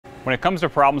When it comes to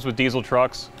problems with diesel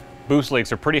trucks, boost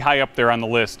leaks are pretty high up there on the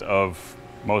list of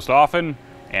most often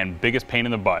and biggest pain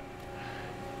in the butt.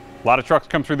 A lot of trucks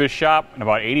come through this shop and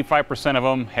about 85% of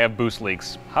them have boost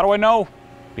leaks. How do I know?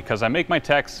 Because I make my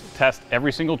techs test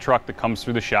every single truck that comes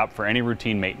through the shop for any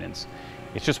routine maintenance.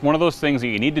 It's just one of those things that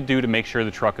you need to do to make sure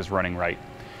the truck is running right.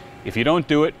 If you don't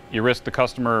do it, you risk the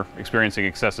customer experiencing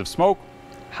excessive smoke,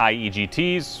 high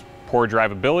EGTs, poor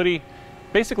drivability,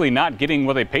 basically not getting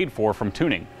what they paid for from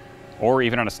tuning. Or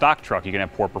even on a stock truck, you can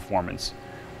have poor performance.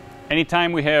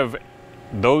 Anytime we have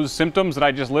those symptoms that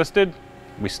I just listed,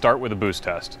 we start with a boost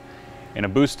test. And a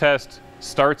boost test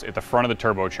starts at the front of the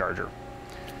turbocharger.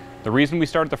 The reason we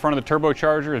start at the front of the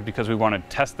turbocharger is because we want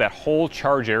to test that whole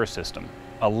charge air system.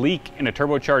 A leak in a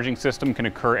turbocharging system can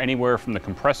occur anywhere from the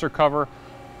compressor cover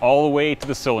all the way to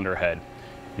the cylinder head.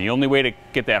 The only way to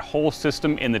get that whole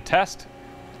system in the test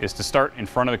is to start in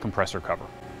front of the compressor cover.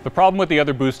 The problem with the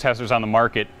other boost testers on the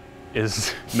market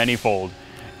is manyfold.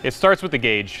 It starts with the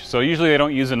gauge. So usually they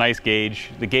don't use a nice gauge.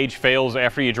 The gauge fails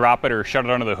after you drop it or shut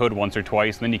it under the hood once or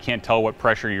twice, and then you can't tell what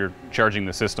pressure you're charging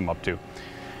the system up to.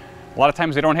 A lot of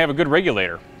times they don't have a good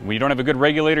regulator. When you don't have a good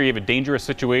regulator, you have a dangerous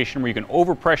situation where you can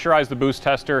overpressurize the boost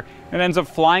tester and it ends up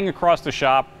flying across the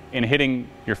shop and hitting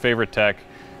your favorite tech,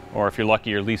 or if you're lucky,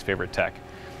 your least favorite tech.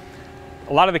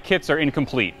 A lot of the kits are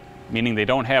incomplete, meaning they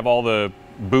don't have all the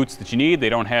boots that you need, they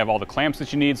don't have all the clamps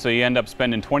that you need, so you end up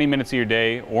spending 20 minutes of your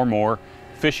day or more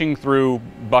fishing through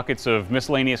buckets of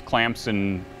miscellaneous clamps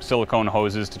and silicone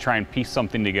hoses to try and piece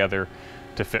something together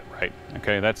to fit right.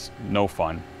 Okay, that's no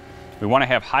fun. We want to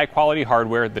have high quality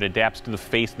hardware that adapts to the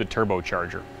face of the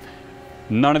turbocharger.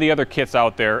 None of the other kits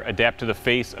out there adapt to the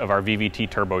face of our VVT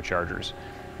turbochargers.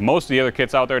 Most of the other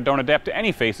kits out there don't adapt to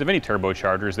any face of any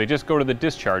turbochargers, they just go to the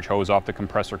discharge hose off the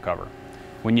compressor cover.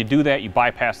 When you do that, you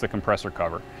bypass the compressor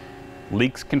cover.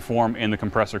 Leaks can form in the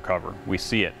compressor cover. We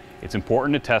see it. It's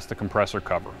important to test the compressor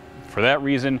cover. For that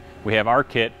reason, we have our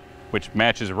kit, which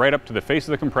matches right up to the face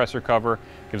of the compressor cover,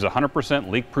 gives 100%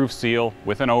 leak-proof seal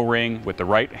with an O-ring, with the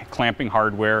right clamping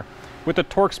hardware, with the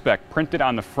torque spec printed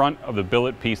on the front of the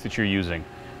billet piece that you're using.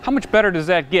 How much better does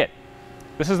that get?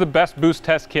 This is the best boost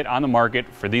test kit on the market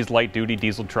for these light-duty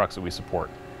diesel trucks that we support.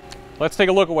 Let's take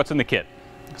a look at what's in the kit.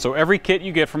 So every kit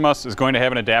you get from us is going to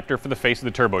have an adapter for the face of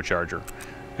the turbocharger.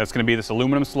 That's going to be this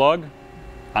aluminum slug.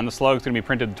 On the slug is going to be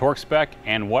printed the torque spec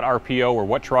and what RPO or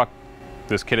what truck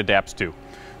this kit adapts to.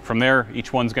 From there,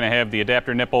 each one's going to have the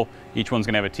adapter nipple, each one's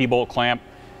going to have a T-bolt clamp,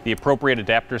 the appropriate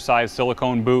adapter size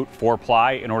silicone boot,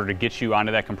 4-ply, in order to get you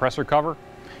onto that compressor cover,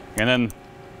 and then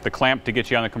the clamp to get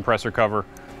you on the compressor cover.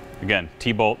 Again,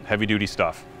 T-bolt, heavy-duty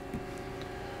stuff.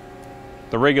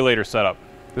 The regulator setup.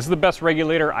 This is the best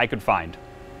regulator I could find.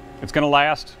 It's going to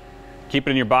last. Keep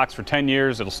it in your box for 10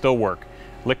 years, it'll still work.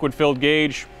 Liquid-filled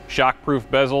gauge, shock-proof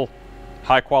bezel,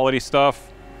 high-quality stuff.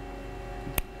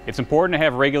 It's important to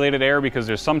have regulated air because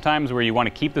there's some times where you want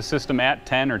to keep the system at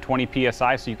 10 or 20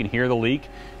 psi so you can hear the leak,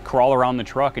 crawl around the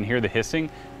truck and hear the hissing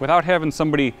without having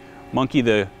somebody monkey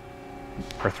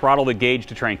or throttle the gauge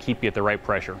to try and keep you at the right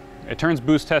pressure. It turns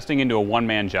boost testing into a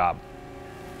one-man job.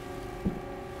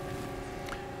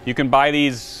 You can buy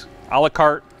these a la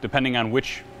carte depending on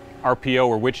which RPO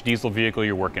or which diesel vehicle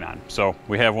you're working on. So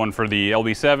we have one for the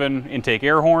LB7 intake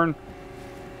air horn,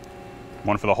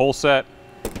 one for the Holset,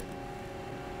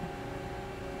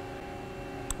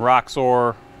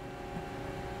 Roxor,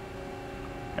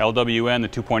 LWN, the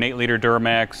 2.8 liter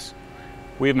Duramax.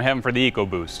 We even have them for the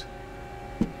EcoBoost.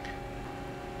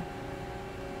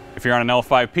 If you're on an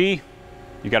L5P,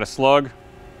 you got a slug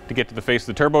to get to the face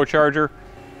of the turbocharger.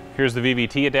 Here's the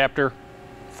Vvt adapter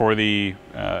for the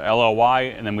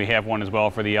LLY, and then we have one as well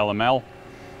for the LML.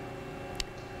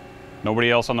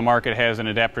 Nobody else on the market has an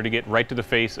adapter to get right to the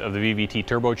face of the Vvt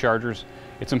turbochargers.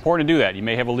 It's important to do that. You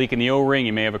may have a leak in the O-ring,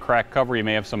 you may have a cracked cover, you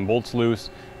may have some bolts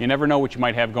loose. You never know what you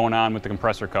might have going on with the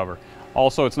compressor cover.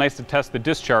 Also, it's nice to test the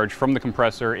discharge from the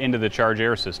compressor into the charge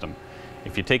air system.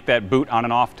 If you take that boot on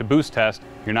and off to boost test,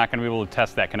 you're not going to be able to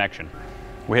test that connection.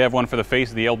 We have one for the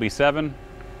face of the LB7,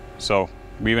 so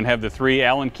we even have the 3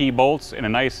 Allen key bolts in a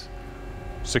nice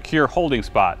secure holding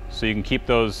spot, so you can keep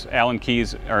those Allen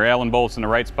keys or Allen bolts in the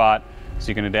right spot so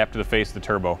you can adapt to the face of the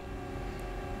turbo.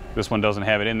 This one doesn't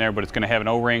have it in there, but it's going to have an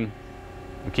O-ring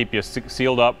and keep you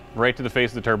sealed up right to the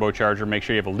face of the turbocharger. Make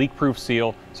sure you have a leak-proof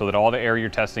seal so that all the air you're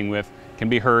testing with can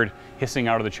be heard hissing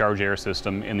out of the charge air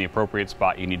system in the appropriate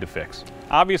spot you need to fix.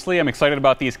 Obviously, I'm excited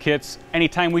about these kits.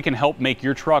 Anytime we can help make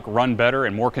your truck run better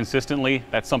and more consistently,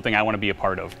 that's something I want to be a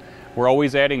part of. We're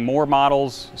always adding more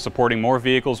models, supporting more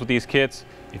vehicles with these kits.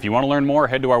 If you want to learn more,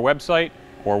 head to our website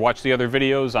or watch the other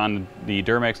videos on the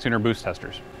Duramax Tuner Boost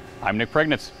Testers. I'm Nick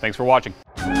Pregnitz. Thanks for watching.